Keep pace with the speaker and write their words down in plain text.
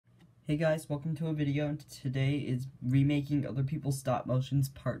Hey guys, welcome to a video, and today is Remaking Other People's Stop Motions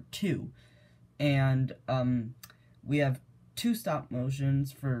Part 2. And, we have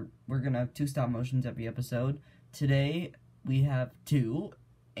we're gonna have 2 stop motions every episode. Today, we have 2,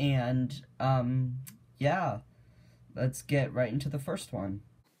 and, yeah, let's get right into the first one.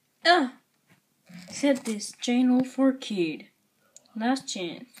 Set this channel for kid. Last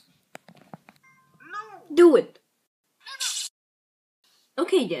chance. No. Do it.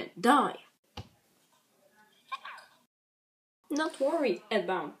 Okay then, die. Not worry,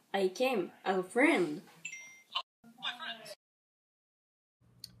 Edbound. I came as a friend.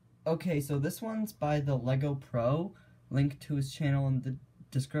 Okay, so this one's by the Lego Pro. Link to his channel in the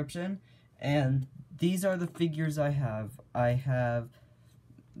description. And these are the figures I have. I have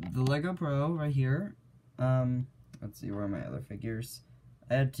the Lego Pro right here. Let's see, where are my other figures?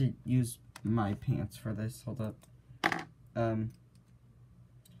 I had to use my pants for this. Hold up.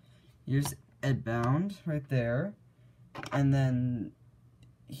 Here's Edbound right there. And then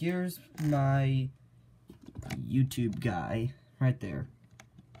here's my YouTube guy right there.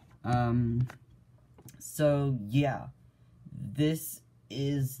 So yeah, this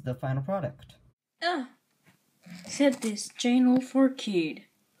is the final product. Set this channel for kid.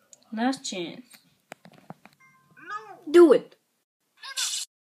 Last chance. No. Do it.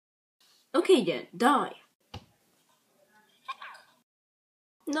 Okay then, die.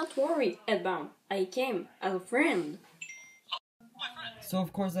 Not worry, Edbound. I came as a friend. So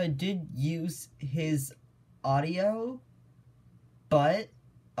of course I did use his audio, but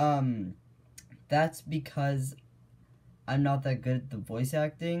that's because I'm not that good at the voice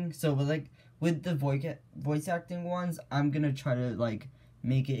acting. So with the voice acting ones, I'm gonna try to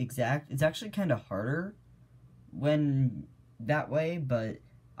make it exact. It's actually kind of harder when that way, but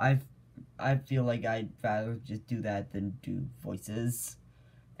I feel like I'd rather just do that than do voices.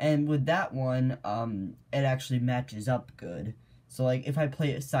 And with that one, it actually matches up good. So if I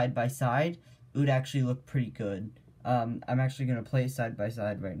play it side by side, it would actually look pretty good. I'm actually gonna play it side by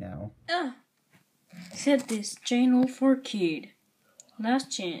side right now. Set this channel for kid.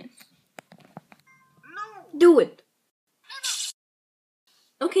 Last chance. No. Do it.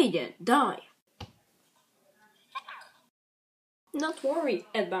 Okay then, die. Not worry,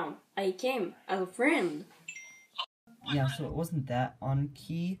 Edbound. I came as a friend. Yeah, so it wasn't that on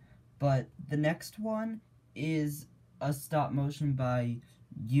key, but the next one is a stop motion by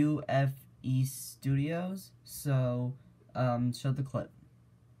UfeStudios. So, show the clip.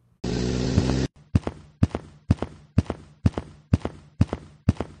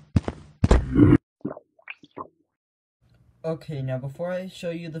 Okay, now before I show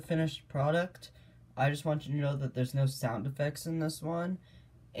you the finished product, I just want you to know that there's no sound effects in this one,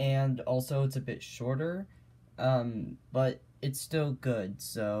 and also it's a bit shorter, but it's still good,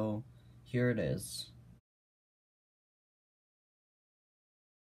 so here it is.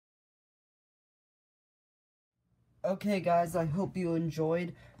 Okay guys, I hope you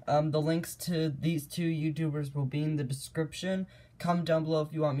enjoyed. The links to these 2 YouTubers will be in the description. Comment down below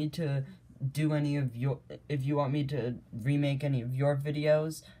if you want me to do if you want me to remake any of your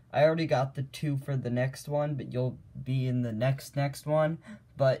videos. I already got the 2 for the next one, but you'll be in the next one.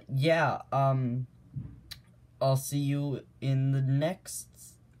 But yeah, I'll see you in the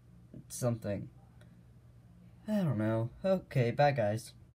next something. I don't know. Okay, bye guys.